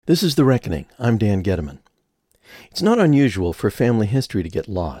This is The Reckoning. I'm Dan Getteman. It's not unusual for family history to get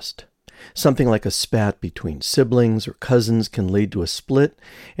lost. Something like a spat between siblings or cousins can lead to a split,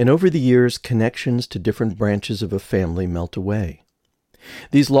 and over the years, connections to different branches of a family melt away.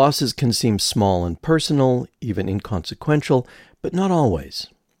 These losses can seem small and personal, even inconsequential, but not always.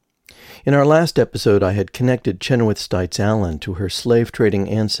 In our last episode, I had connected Chenoweth Stites Allen to her slave-trading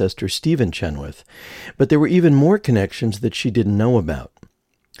ancestor Stephen Chenoweth, but there were even more connections that she didn't know about.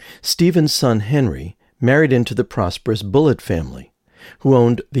 Stephen's son Henry married into the prosperous Bullitt family, who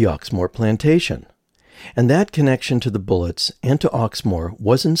owned the Oxmoor plantation. And that connection to the Bullitts and to Oxmoor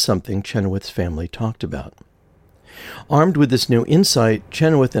wasn't something Chenoweth's family talked about. Armed with this new insight,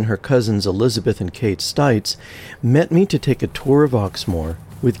 Chenoweth and her cousins Elizabeth and Kate Stites met me to take a tour of Oxmoor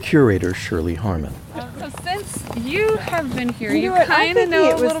with curator Shirley Harmon. So since you have been here, you know kind of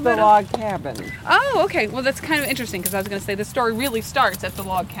know a little bit the log cabin. Oh, okay. Well, that's kind of interesting because I was going to say the story really starts at the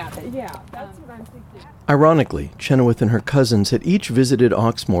log cabin. Yeah, that's what I'm thinking. Ironically, Chenoweth and her cousins had each visited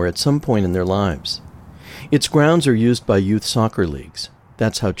Oxmoor at some point in their lives. Its grounds are used by youth soccer leagues.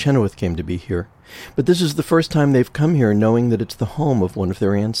 That's how Chenoweth came to be here. But this is the first time they've come here knowing that it's the home of one of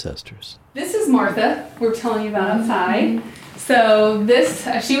their ancestors. This is Martha, we're telling you about outside. So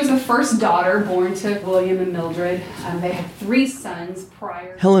she was the first daughter born to William and Mildred. They had 3 sons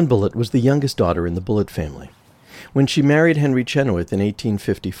prior. Helen Bullitt was the youngest daughter in the Bullitt family. When she married Henry Chenoweth in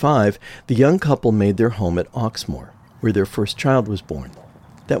 1855, the young couple made their home at Oxmoor, where their first child was born.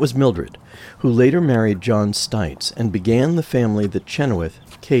 That was Mildred, who later married John Stites and began the family that Chenoweth,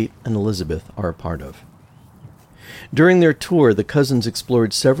 Kate, and Elizabeth are a part of. During their tour, the cousins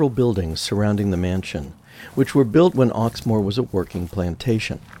explored several buildings surrounding the mansion, which were built when Oxmoor was a working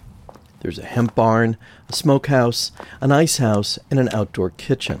plantation. There's a hemp barn, a smokehouse, an ice house, and an outdoor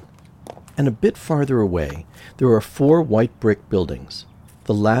kitchen. And a bit farther away, there are 4 white brick buildings,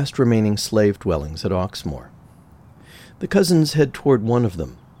 the last remaining slave dwellings at Oxmoor. The cousins head toward one of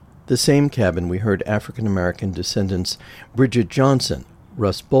them, the same cabin we heard African-American descendants Bridget Johnson,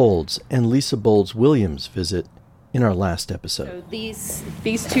 Russ Bowles, and Lisa Bowles Williams visit in our last episode. So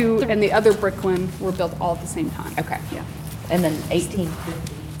these 2 and the other brick one were built all at the same time. Okay. Yeah. And then 1850.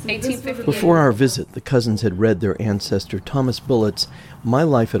 1850. Before our visit, the cousins had read their ancestor Thomas Bullitt's My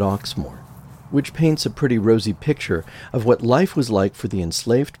Life at Oxmoor, which paints a pretty rosy picture of what life was like for the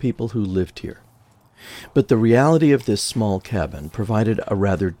enslaved people who lived here. But the reality of this small cabin provided a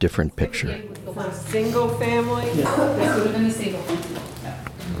rather different picture. A single family? This would have been a single family.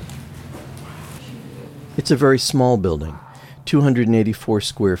 It's a very small building, 284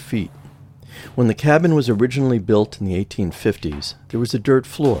 square feet. When the cabin was originally built in the 1850s, there was a dirt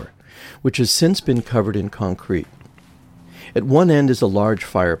floor, which has since been covered in concrete. At one end is a large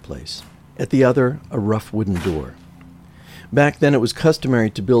fireplace, at the other, a rough wooden door. Back then it was customary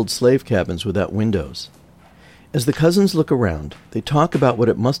to build slave cabins without windows. As the cousins look around, they talk about what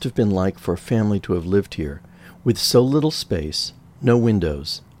it must have been like for a family to have lived here, with so little space, no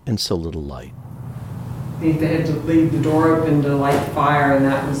windows, and so little light. They had to leave the door open to light the fire, and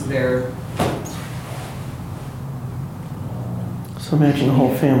that was their... So imagine the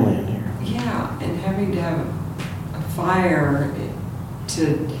whole family in here. Yeah, and having to have a fire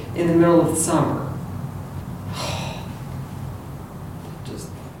in the middle of the summer.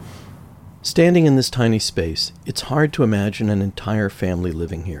 Standing in this tiny space, it's hard to imagine an entire family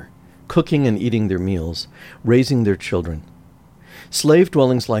living here, cooking and eating their meals, raising their children. Slave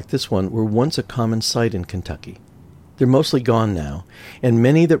dwellings like this one were once a common sight in Kentucky. They're mostly gone now, and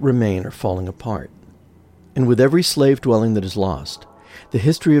many that remain are falling apart. And with every slave dwelling that is lost, the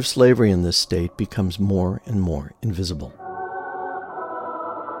history of slavery in this state becomes more and more invisible.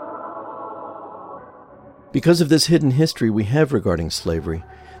 Because of this hidden history we have regarding slavery,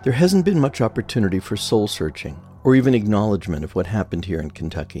 there hasn't been much opportunity for soul-searching or even acknowledgement of what happened here in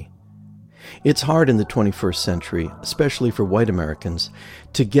Kentucky. It's hard in the 21st century, especially for white Americans,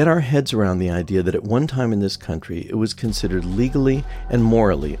 to get our heads around the idea that at one time in this country it was considered legally and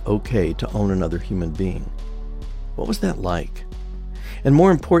morally okay to own another human being. What was that like? And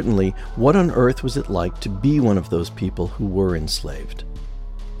more importantly, what on earth was it like to be one of those people who were enslaved?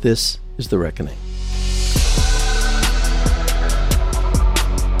 This is The Reckoning.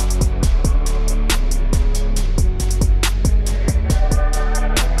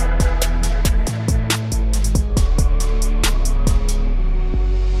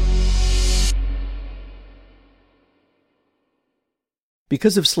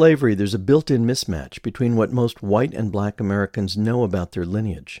 Because of slavery, there's a built-in mismatch between what most white and black Americans know about their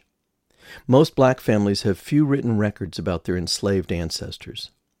lineage. Most black families have few written records about their enslaved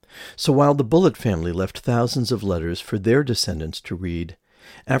ancestors. So while the Bullitt family left thousands of letters for their descendants to read,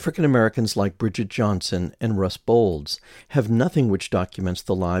 African Americans like Bridget Johnson and Russ Bolds have nothing which documents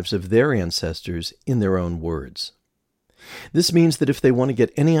the lives of their ancestors in their own words. This means that if they want to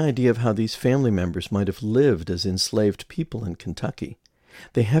get any idea of how these family members might have lived as enslaved people in Kentucky,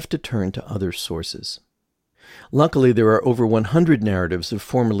 they have to turn to other sources. Luckily, there are over 100 narratives of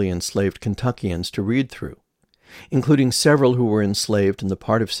formerly enslaved Kentuckians to read through, including several who were enslaved in the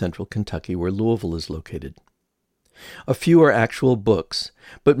part of central Kentucky where Louisville is located. A few are actual books,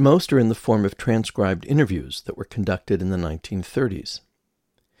 but most are in the form of transcribed interviews that were conducted in the 1930s.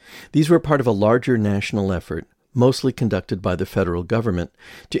 These were part of a larger national effort, mostly conducted by the federal government,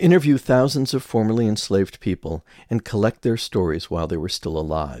 to interview thousands of formerly enslaved people and collect their stories while they were still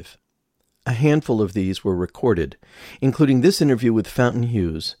alive. A handful of these were recorded, including this interview with Fountain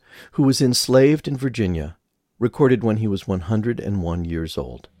Hughes, who was enslaved in Virginia, recorded when he was 101 years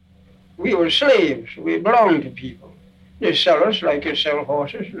old. We were slaves. We belonged to people. They sell us like you sell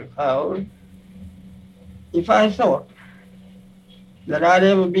horses and cows. If I thought that I'd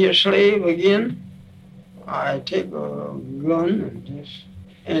ever be a slave again, I'd take a gun and just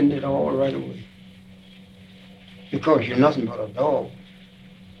end it all right away. Because you're nothing but a dog.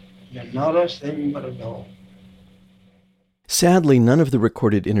 You're not a thing but a dog. Sadly, none of the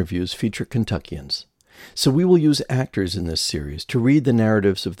recorded interviews feature Kentuckians, so we will use actors in this series to read the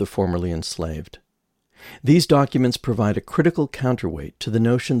narratives of the formerly enslaved. These documents provide a critical counterweight to the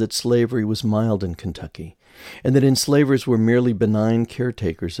notion that slavery was mild in Kentucky, and that enslavers were merely benign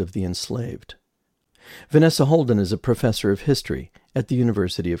caretakers of the enslaved. Vanessa Holden is a professor of history at the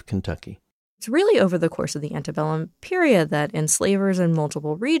University of Kentucky. It's really over the course of the antebellum period that enslavers in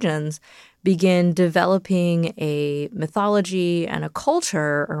multiple regions begin developing a mythology and a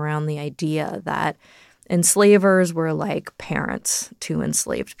culture around the idea that enslavers were like parents to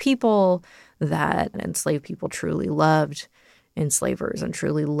enslaved people, that enslaved people truly loved enslavers and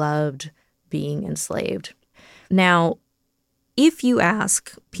truly loved being enslaved. Now, if you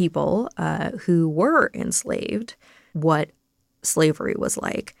ask people who were enslaved what slavery was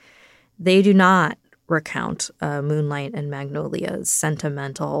like, they do not recount Moonlight and Magnolia's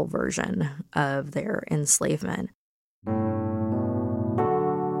sentimental version of their enslavement.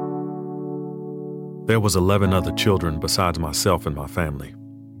 There was 11 other children besides myself and my family.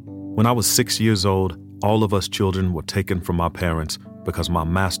 When I was 6 years old, all of us children were taken from my parents because my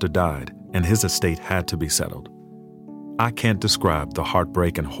master died and his estate had to be settled. I can't describe the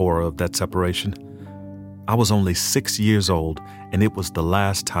heartbreak and horror of that separation. I was only 6 years old, and it was the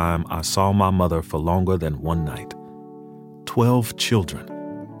last time I saw my mother for longer than one night. 12 children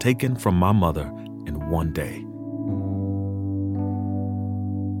taken from my mother in one day.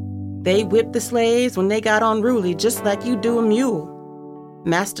 They whipped the slaves when they got unruly, just like you do a mule.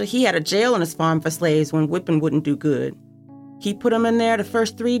 Master, he had a jail on his farm for slaves when whipping wouldn't do good. He put them in there the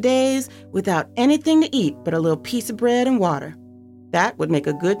first 3 days without anything to eat but a little piece of bread and water. That would make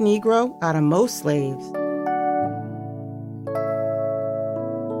a good Negro out of most slaves.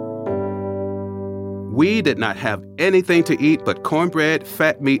 We did not have anything to eat but cornbread,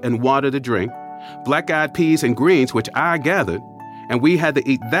 fat meat, and water to drink, black-eyed peas and greens, which I gathered, and we had to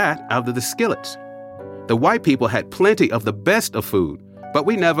eat that out of the skillets. The white people had plenty of the best of food, but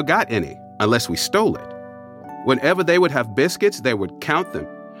we never got any unless we stole it. Whenever they would have biscuits, they would count them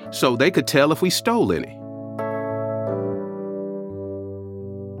so they could tell if we stole any.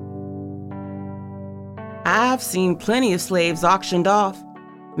 I've seen plenty of slaves auctioned off.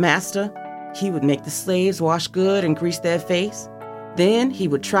 Master, he would make the slaves wash good and grease their face. Then he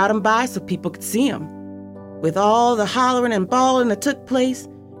would trot them by so people could see them. With all the hollering and bawling that took place,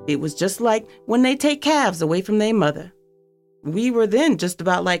 it was just like when they take calves away from their mother. We were then just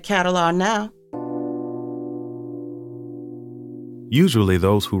about like cattle are now. Usually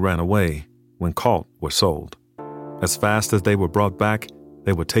those who ran away, when caught, were sold. As fast as they were brought back,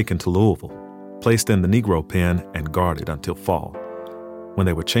 they were taken to Louisville, placed in the Negro pen and guarded until fall, when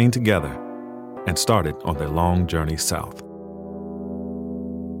they were chained together and started on their long journey south.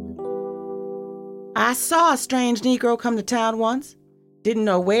 I saw a strange Negro come to town once, didn't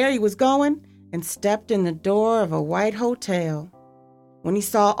know where he was going, and stepped in the door of a white hotel. When he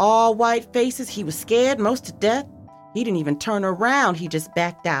saw all white faces, he was scared most to death. He didn't even turn around, he just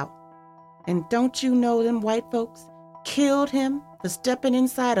backed out. And don't you know them white folks killed him for stepping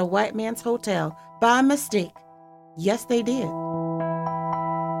inside a white man's hotel by mistake? Yes, they did.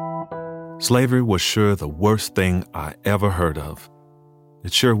 Slavery was sure the worst thing I ever heard of.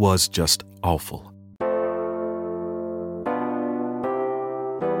 It sure was just awful.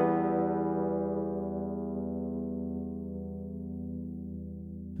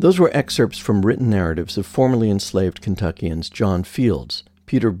 Those were excerpts from written narratives of formerly enslaved Kentuckians John Fields,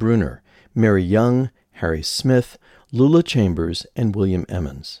 Peter Bruner, Mary Young, Harry Smith, Lula Chambers, and William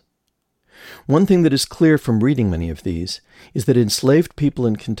Emmons. One thing that is clear from reading many of these is that enslaved people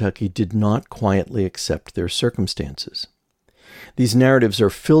in Kentucky did not quietly accept their circumstances. These narratives are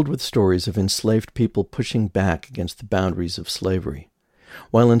filled with stories of enslaved people pushing back against the boundaries of slavery,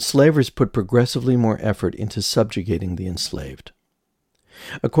 while enslavers put progressively more effort into subjugating the enslaved.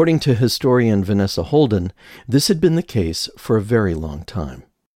 According to historian Vanessa Holden, this had been the case for a very long time.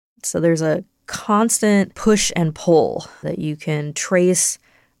 So there's a constant push and pull that you can trace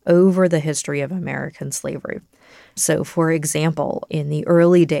over the history of American slavery. So, for example, in the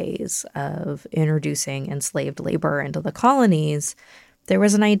early days of introducing enslaved labor into the colonies, there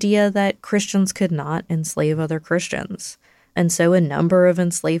was an idea that Christians could not enslave other Christians. And so a number of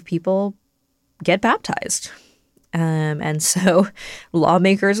enslaved people get baptized. And so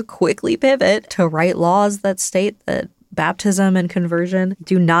lawmakers quickly pivot to write laws that state that baptism and conversion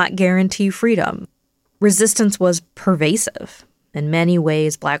do not guarantee freedom. Resistance was pervasive. In many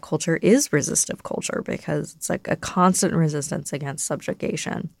ways, Black culture is resistive culture because it's like a constant resistance against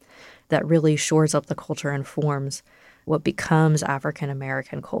subjugation that really shores up the culture and forms what becomes African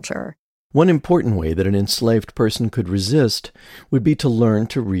American culture. One important way that an enslaved person could resist would be to learn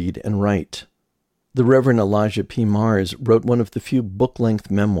to read and write. The Reverend Elijah P. Mars wrote one of the few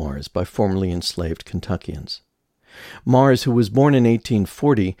book-length memoirs by formerly enslaved Kentuckians. Mars, who was born in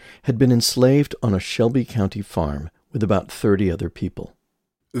 1840, had been enslaved on a Shelby County farm with about 30 other people.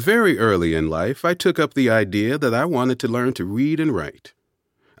 Very early in life, I took up the idea that I wanted to learn to read and write.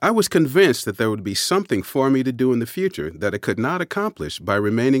 I was convinced that there would be something for me to do in the future that I could not accomplish by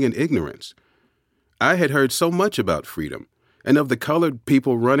remaining in ignorance. I had heard so much about freedom and of the colored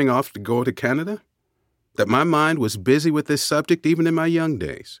people running off to go to Canada that my mind was busy with this subject even in my young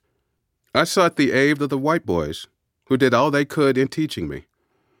days. I sought the aid of the white boys, who did all they could in teaching me.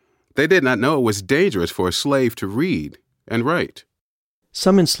 They did not know it was dangerous for a slave to read and write.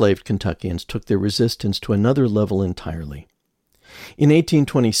 Some enslaved Kentuckians took their resistance to another level entirely. In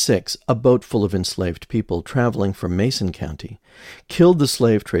 1826, a boat full of enslaved people traveling from Mason County killed the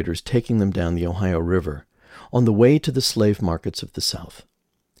slave traders taking them down the Ohio River on the way to the slave markets of the South.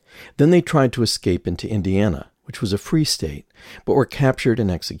 Then they tried to escape into Indiana, which was a free state, but were captured and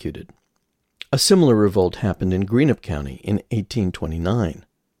executed. A similar revolt happened in Greenup County in 1829.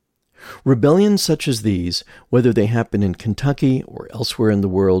 Rebellions such as these, whether they happened in Kentucky or elsewhere in the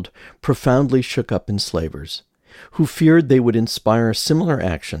world, profoundly shook up enslavers, who feared they would inspire similar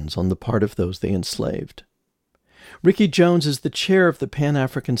actions on the part of those they enslaved. Ricky Jones is the chair of the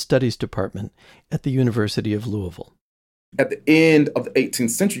Pan-African Studies Department at the University of Louisville. At the end of the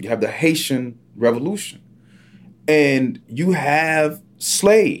 18th century, you have the Haitian Revolution, and you have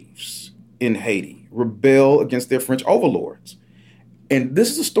slaves in Haiti rebel against their French overlords. And this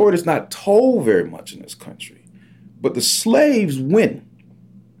is a story that's not told very much in this country, but the slaves win.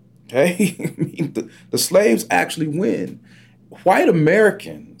 Okay? I mean, the slaves actually win. White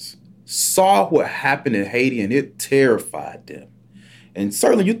Americans saw what happened in Haiti and it terrified them. And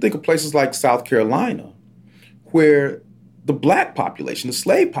certainly you think of places like South Carolina, where the Black population, the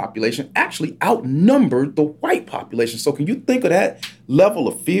slave population, actually outnumbered the white population. So can you think of that level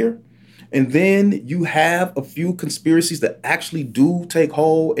of fear? And then you have a few conspiracies that actually do take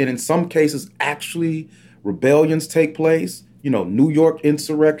hold, and in some cases, actually rebellions take place. You know, New York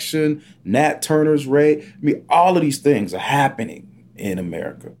insurrection, Nat Turner's raid. I mean, all of these things are happening in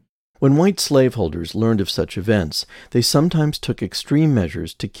America. When white slaveholders learned of such events, they sometimes took extreme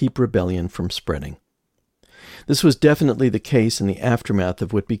measures to keep rebellion from spreading. This was definitely the case in the aftermath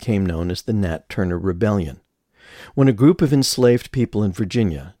of what became known as the Nat Turner Rebellion, when a group of enslaved people in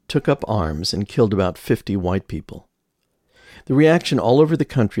Virginia took up arms and killed about 50 white people. The reaction all over the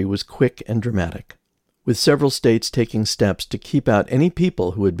country was quick and dramatic, with several states taking steps to keep out any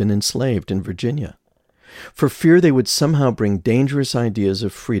people who had been enslaved in Virginia, for fear they would somehow bring dangerous ideas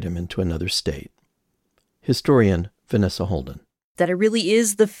of freedom into another state. Historian Vanessa Holden. That it really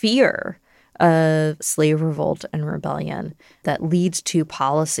is the fear of slave revolt and rebellion that leads to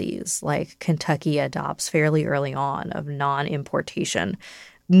policies like Kentucky adopts fairly early on of non-importation,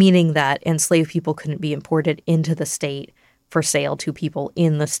 meaning that enslaved people couldn't be imported into the state for sale to people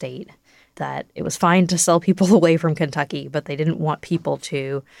in the state. That it was fine to sell people away from Kentucky, but they didn't want people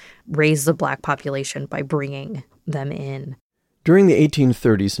to raise the Black population by bringing them in. During the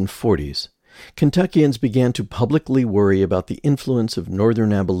 1830s and 40s, Kentuckians began to publicly worry about the influence of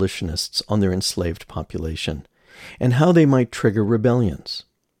Northern abolitionists on their enslaved population and how they might trigger rebellions.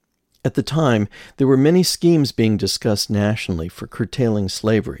 At the time, there were many schemes being discussed nationally for curtailing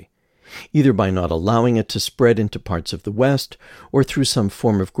slavery, either by not allowing it to spread into parts of the West or through some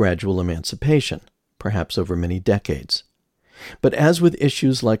form of gradual emancipation, perhaps over many decades. But as with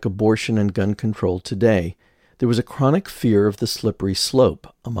issues like abortion and gun control today, there was a chronic fear of the slippery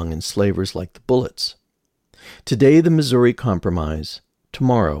slope among enslavers like the Bullets. Today, the Missouri Compromise.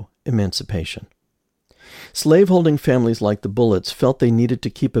 Tomorrow, emancipation. Slaveholding families like the Bullets felt they needed to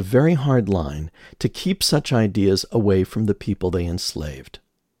keep a very hard line to keep such ideas away from the people they enslaved.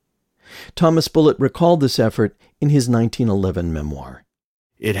 Thomas Bullitt recalled this effort in his 1911 memoir.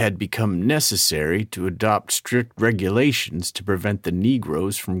 It had become necessary to adopt strict regulations to prevent the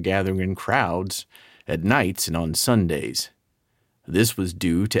Negroes from gathering in crowds at nights and on Sundays. This was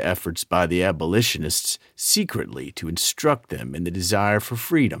due to efforts by the abolitionists secretly to instruct them in the desire for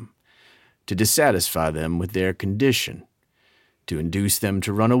freedom, to dissatisfy them with their condition, to induce them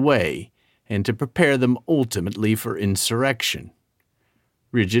to run away, and to prepare them ultimately for insurrection.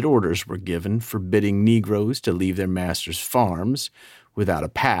 Rigid orders were given forbidding Negroes to leave their masters' farms without a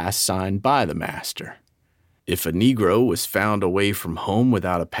pass signed by the master. If a Negro was found away from home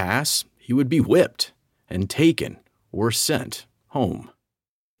without a pass, he would be whipped and taken or sent home.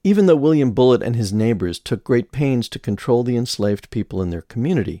 Even though William Bullitt and his neighbors took great pains to control the enslaved people in their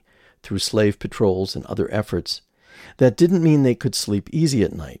community through slave patrols and other efforts, that didn't mean they could sleep easy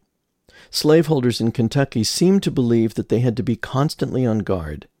at night. Slaveholders in Kentucky seemed to believe that they had to be constantly on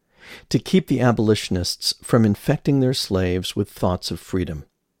guard to keep the abolitionists from infecting their slaves with thoughts of freedom.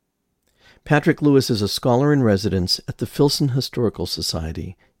 Patrick Lewis is a scholar in residence at the Filson Historical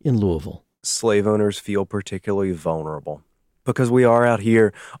Society in Louisville. Slave owners feel particularly vulnerable because we are out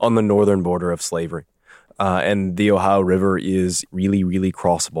here on the northern border of slavery. And the Ohio River is really, really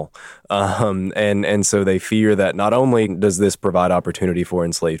crossable. And so they fear that not only does this provide opportunity for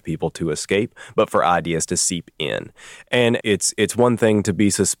enslaved people to escape, but for ideas to seep in. And it's one thing to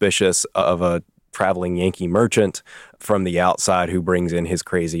be suspicious of a traveling Yankee merchant from the outside who brings in his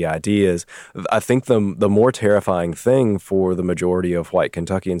crazy ideas. I think the more terrifying thing for the majority of white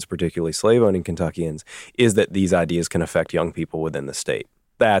Kentuckians, particularly slave-owning Kentuckians, is that these ideas can affect young people within the state.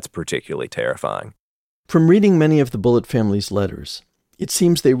 That's particularly terrifying. From reading many of the Bullitt family's letters, it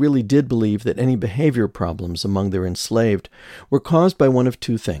seems they really did believe that any behavior problems among their enslaved were caused by one of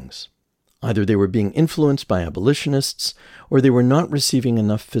two things. Either they were being influenced by abolitionists, or they were not receiving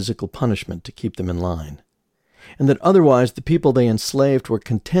enough physical punishment to keep them in line, and that otherwise the people they enslaved were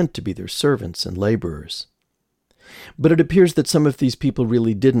content to be their servants and laborers. But it appears that some of these people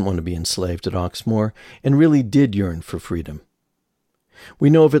really didn't want to be enslaved at Oxmoor and really did yearn for freedom.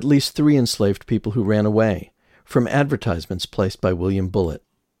 We know of at least 3 enslaved people who ran away from advertisements placed by William Bullitt.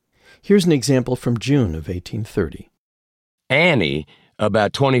 Here's an example from June of 1830. Annie,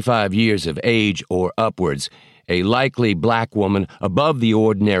 about 25 years of age or upwards, a likely black woman above the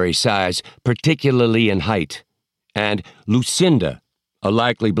ordinary size, particularly in height, and Lucinda, a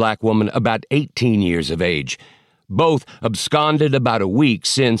likely black woman about 18 years of age, both absconded about a week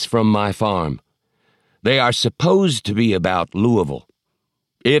since from my farm. They are supposed to be about Louisville.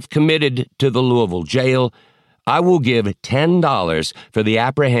 If committed to the Louisville jail, I will give $10 for the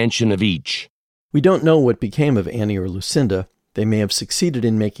apprehension of each. We don't know what became of Annie or Lucinda. They may have succeeded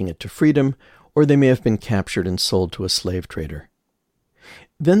in making it to freedom, or they may have been captured and sold to a slave trader.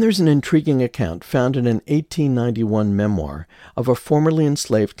 Then there's an intriguing account found in an 1891 memoir of a formerly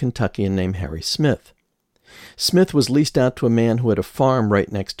enslaved Kentuckian named Harry Smith. Smith was leased out to a man who had a farm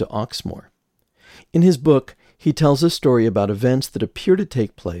right next to Oxmoor. In his book, he tells a story about events that appear to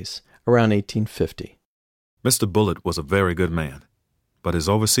take place around 1850. Mr. Bullitt was a very good man, but his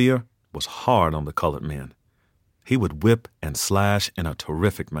overseer was hard on the colored men. He would whip and slash in a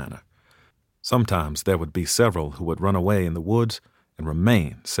terrific manner. Sometimes there would be several who would run away in the woods and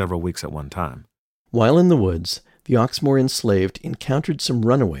remain several weeks at one time. While in the woods, the Oxmoor enslaved encountered some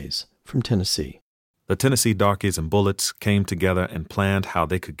runaways from Tennessee. The Tennessee darkies and Bullets came together and planned how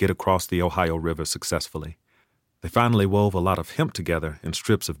they could get across the Ohio River successfully. They finally wove a lot of hemp together in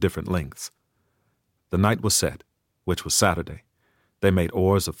strips of different lengths. The night was set, which was Saturday. They made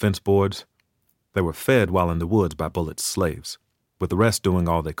oars of fence boards. They were fed while in the woods by Bullitt's slaves, with the rest doing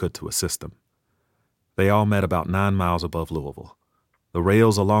all they could to assist them. They all met about 9 miles above Louisville. The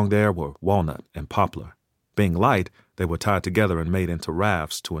rails along there were walnut and poplar. Being light, they were tied together and made into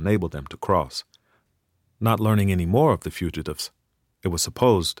rafts to enable them to cross. Not learning any more of the fugitives, it was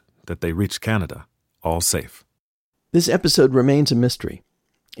supposed that they reached Canada, all safe. This episode remains a mystery.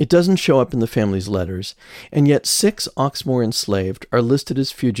 It doesn't show up in the family's letters, and yet 6 Oxmoor enslaved are listed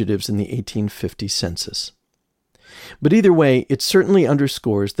as fugitives in the 1850 census. But either way, it certainly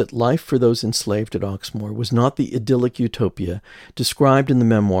underscores that life for those enslaved at Oxmoor was not the idyllic utopia described in the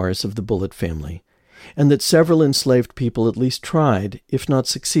memoirs of the Bullitt family, and that several enslaved people at least tried, if not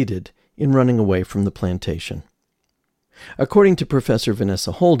succeeded, in running away from the plantation. According to Professor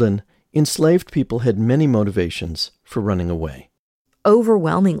Vanessa Holden, enslaved people had many motivations for running away.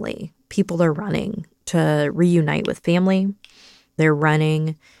 Overwhelmingly, people are running to reunite with family. They're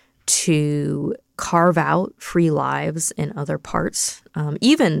running to carve out free lives in other parts,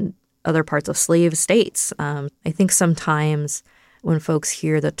 even other parts of slave states. I think sometimes when folks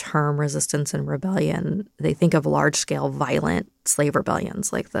hear the term resistance and rebellion, they think of large-scale violent slave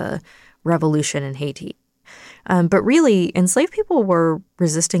rebellions like the revolution in Haiti. But really, enslaved people were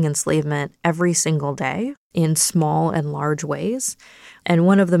resisting enslavement every single day in small and large ways. And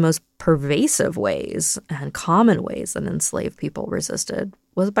one of the most pervasive ways and common ways that enslaved people resisted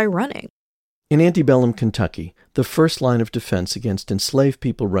was by running. In antebellum Kentucky, the first line of defense against enslaved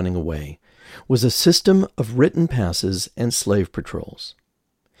people running away was a system of written passes and slave patrols.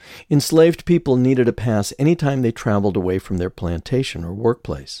 Enslaved people needed a pass any time they traveled away from their plantation or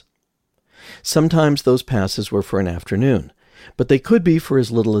workplace. Sometimes those passes were for an afternoon, but they could be for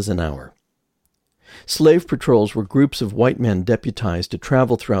as little as an hour. Slave patrols were groups of white men deputized to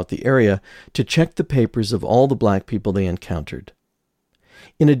travel throughout the area to check the papers of all the black people they encountered.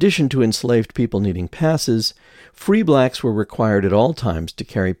 In addition to enslaved people needing passes, free blacks were required at all times to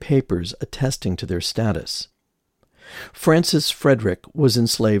carry papers attesting to their status. Francis Frederick was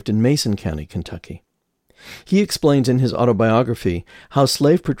enslaved in Mason County, Kentucky. He explains in his autobiography how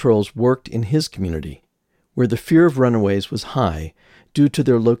slave patrols worked in his community, where the fear of runaways was high due to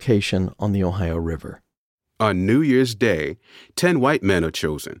their location on the Ohio River. On New Year's Day, 10 white men are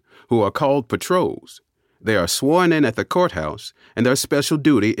chosen, who are called patrols. They are sworn in at the courthouse, and their special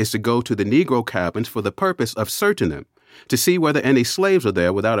duty is to go to the Negro cabins for the purpose of searching them, to see whether any slaves are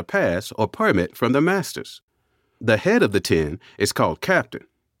there without a pass or permit from their masters. The head of the 10 is called captain.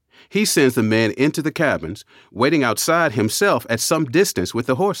 He sends the men into the cabins, waiting outside himself at some distance with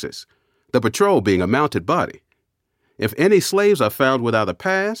the horses, the patrol being a mounted body. If any slaves are found without a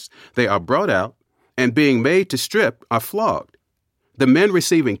pass, they are brought out, and being made to strip, are flogged. The men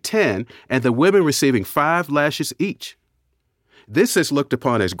receiving 10 and the women receiving 5 lashes each. This is looked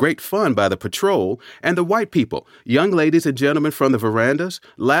upon as great fun by the patrol and the white people, young ladies and gentlemen from the verandas,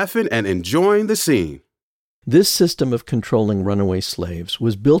 laughing and enjoying the scene. This system of controlling runaway slaves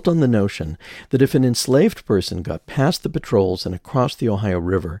was built on the notion that if an enslaved person got past the patrols and across the Ohio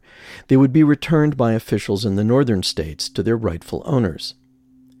River, they would be returned by officials in the northern states to their rightful owners.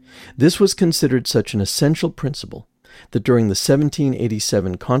 This was considered such an essential principle that during the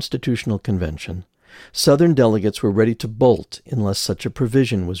 1787 Constitutional Convention, Southern delegates were ready to bolt unless such a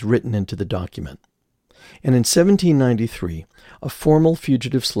provision was written into the document. And in 1793, a formal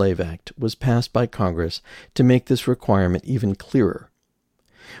Fugitive Slave Act was passed by Congress to make this requirement even clearer.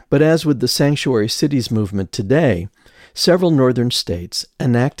 But as with the sanctuary cities movement today, several northern states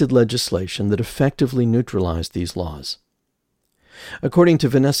enacted legislation that effectively neutralized these laws. According to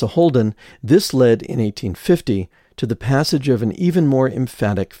Vanessa Holden, this led in 1850 to the passage of an even more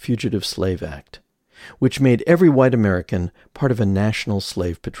emphatic Fugitive Slave Act, which made every white American part of a national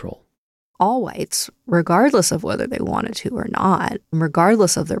slave patrol. All whites, regardless of whether they wanted to or not,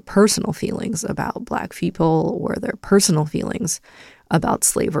 regardless of their personal feelings about black people or their personal feelings about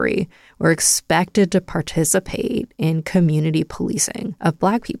slavery, were expected to participate in community policing of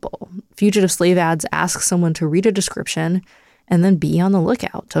black people. Fugitive slave ads ask someone to read a description and then be on the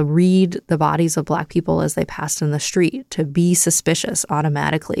lookout, to read the bodies of black people as they passed in the street, to be suspicious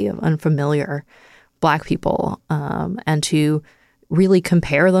automatically of unfamiliar black people, and to really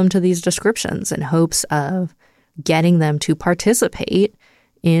compare them to these descriptions in hopes of getting them to participate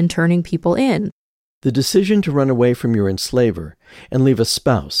in turning people in. The decision to run away from your enslaver and leave a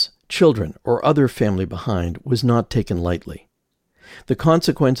spouse, children, or other family behind was not taken lightly. The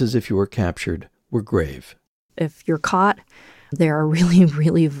consequences if you were captured were grave. If you're caught, there are really,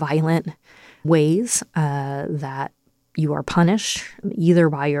 really violent ways that you are punished, either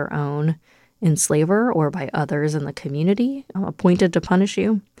by your own enslaver or by others in the community appointed to punish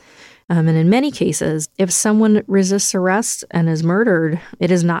you. And in many cases, if someone resists arrest and is murdered,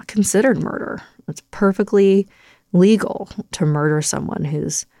 it is not considered murder. It's perfectly legal to murder someone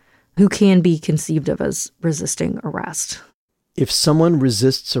who can be conceived of as resisting arrest. If someone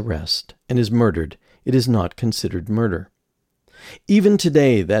resists arrest and is murdered, it is not considered murder. Even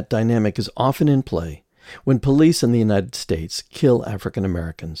today, that dynamic is often in play when police in the United States kill African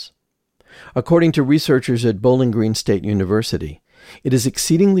Americans. According to researchers at Bowling Green State University, It is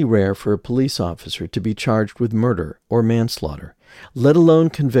exceedingly rare for a police officer to be charged with murder or manslaughter, let alone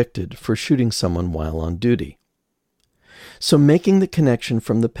convicted for shooting someone while on duty. So making the connection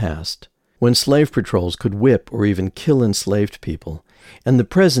from the past, when slave patrols could whip or even kill enslaved people, and the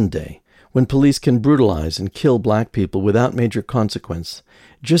present day, when police can brutalize and kill black people without major consequence,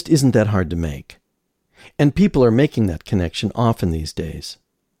 just isn't that hard to make. And people are making that connection often these days.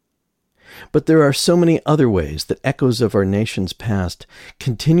 But there are so many other ways that echoes of our nation's past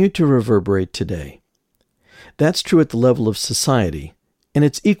continue to reverberate today. That's true at the level of society, and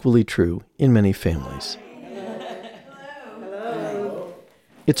it's equally true in many families.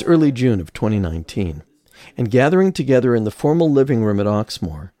 It's early June of 2019, and gathering together in the formal living room at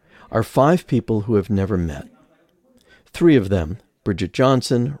Oxmoor are 5 people who have never met. 3 of them, Bridget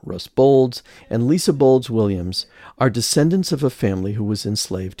Johnson, Russ Bolds, and Lisa Bolds Williams, are descendants of a family who was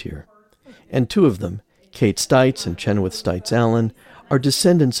enslaved here. And 2 of them, Kate Stites and Chenoweth Stites Allen, are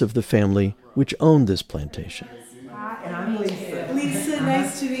descendants of the family which owned this plantation. And I'm Lisa. Lisa,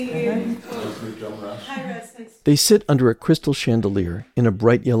 nice to meet you. Hi, Russ. They sit under a crystal chandelier in a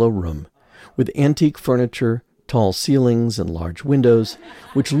bright yellow room with antique furniture, tall ceilings, and large windows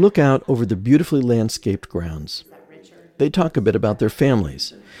which look out over the beautifully landscaped grounds. They talk a bit about their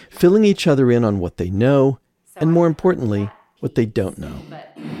families, filling each other in on what they know, and more importantly, what they don't know.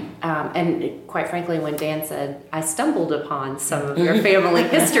 And quite frankly, when Dan said, I stumbled upon some of your family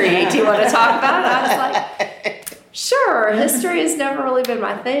history, do you want to talk about it? I was like, sure, history has never really been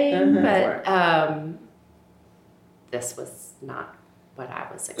my thing, but this was not what I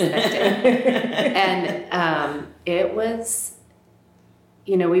was expecting. And it was,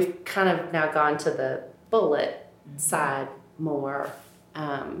 we've kind of now gone to the bullet side more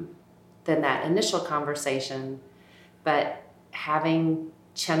than that initial conversation, but having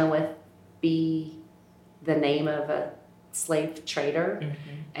Chenoweth be the name of a slave trader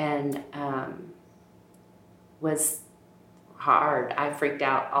and was hard. I freaked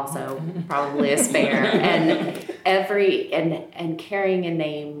out also, probably as fair. And carrying a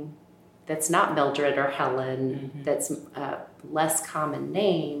name that's not Mildred or Helen, that's a less common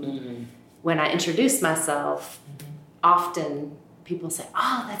name. When I introduce myself, often people say,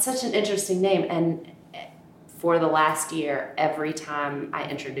 oh, that's such an interesting name. And for the last year, every time I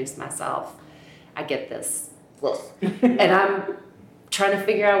introduce myself, I get this look. And I'm trying to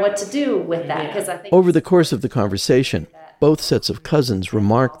figure out what to do with that. Because I think over the course of the conversation, both sets of cousins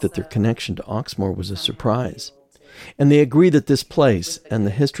remarked that their connection to Oxmoor was a surprise. And they agree that this place and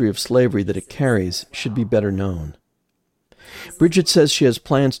the history of slavery that it carries should be better known. Bridget says she has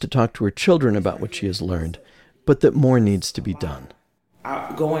plans to talk to her children about what she has learned, but that more needs to be done.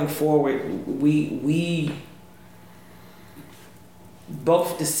 Going forward, we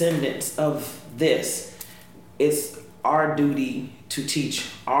both descendants of this, it's our duty to teach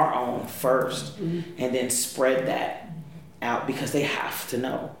our own first and then spread that out because they have to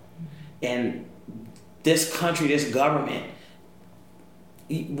know. And this country, this government,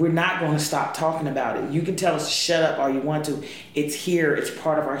 we're not going to stop talking about it. You can tell us to shut up all you want to. It's here. It's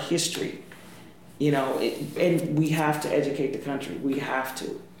part of our history. And we have to educate the country. We have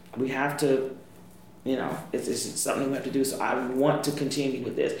to, it's something we have to do. So I want to continue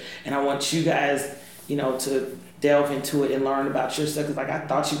with this. And I want you guys, to delve into it and learn about your stuff. Because I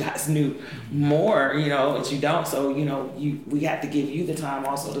thought you guys knew more, but you don't. So, we have to give you the time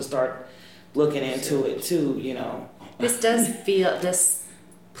also to start looking into it too, This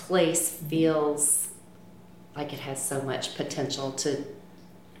place feels like it has so much potential to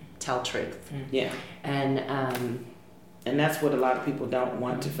tell truth. Yeah. And that's what a lot of people don't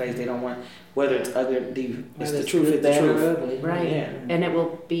want to face. They don't want, whether it's it's the truth, it's the truth. Right. Yeah. And it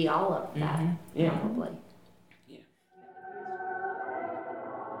will be all of that, probably. Yeah.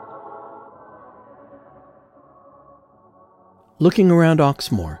 Looking around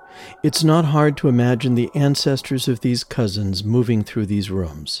Oxmoor, it's not hard to imagine the ancestors of these cousins moving through these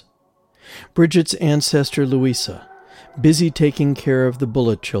rooms. Bridget's ancestor Louisa, busy taking care of the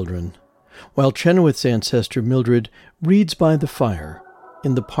Bullitt children, while Chenoweth's ancestor Mildred reads by the fire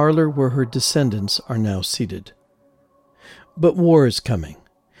in the parlor where her descendants are now seated. But war is coming,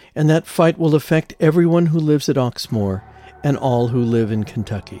 and that fight will affect everyone who lives at Oxmoor and all who live in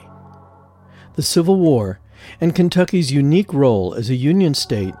Kentucky. The Civil War and Kentucky's unique role as a Union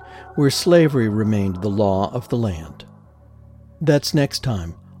state where slavery remained the law of the land. That's next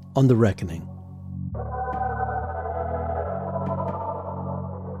time on The Reckoning.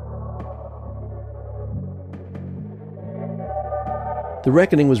 The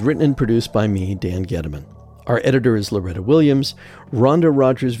Reckoning was written and produced by me, Dan Getteman. Our editor is Loretta Williams, Rhonda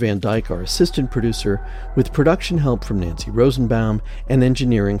Rogers Van Dyke, our assistant producer, with production help from Nancy Rosenbaum and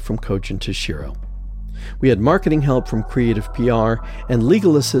engineering from Kojin Toshiro. We had marketing help from Creative PR and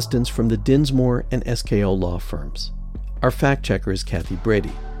legal assistance from the Dinsmore and SKO law firms. Our fact checker is Kathy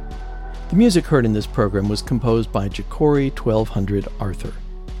Brady. The music heard in this program was composed by Ja'Cory 1200 Arthur.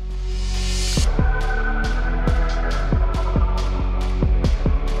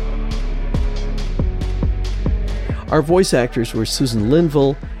 Our voice actors were Susan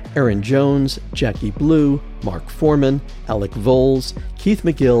Linville, Aaron Jones, Jackie Blue, Mark Foreman, Alec Voles, Keith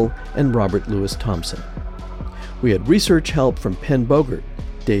McGill, and Robert Louis Thompson. We had research help from Penn Bogert,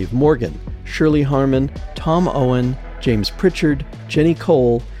 Dave Morgan, Shirley Harmon, Tom Owen, James Pritchard, Jenny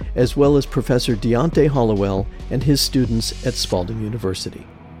Cole, as well as Professor Deontay Hollowell and his students at Spalding University.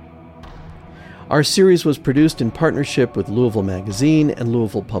 Our series was produced in partnership with Louisville Magazine and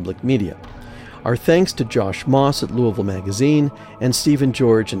Louisville Public Media. Our thanks to Josh Moss at Louisville Magazine and Stephen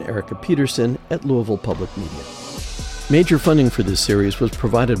George and Erica Peterson at Louisville Public Media. Major funding for this series was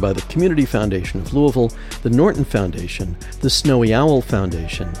provided by the Community Foundation of Louisville, the Norton Foundation, the Snowy Owl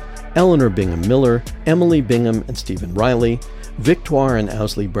Foundation, Eleanor Bingham Miller, Emily Bingham and Stephen Riley, Victoire and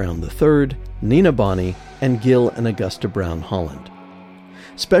Owsley Brown III, Nina Bonney, and Gil and Augusta Brown Holland.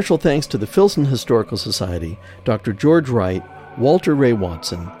 Special thanks to the Filson Historical Society, Dr. George Wright, Walter Ray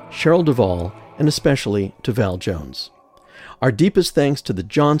Watson, Cheryl Duvall, and especially to Val Jones. Our deepest thanks to the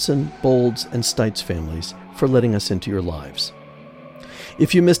Johnson, Bolds, and Stites families for letting us into your lives.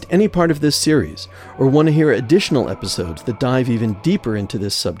 If you missed any part of this series or want to hear additional episodes that dive even deeper into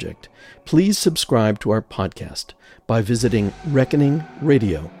this subject, please subscribe to our podcast by visiting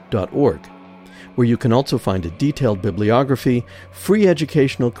reckoningradio.org, where you can also find a detailed bibliography, free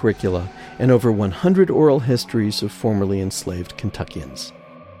educational curricula, and over 100 oral histories of formerly enslaved Kentuckians.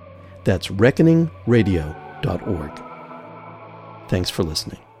 That's reckoningradio.org. Thanks for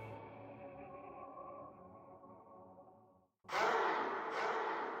listening.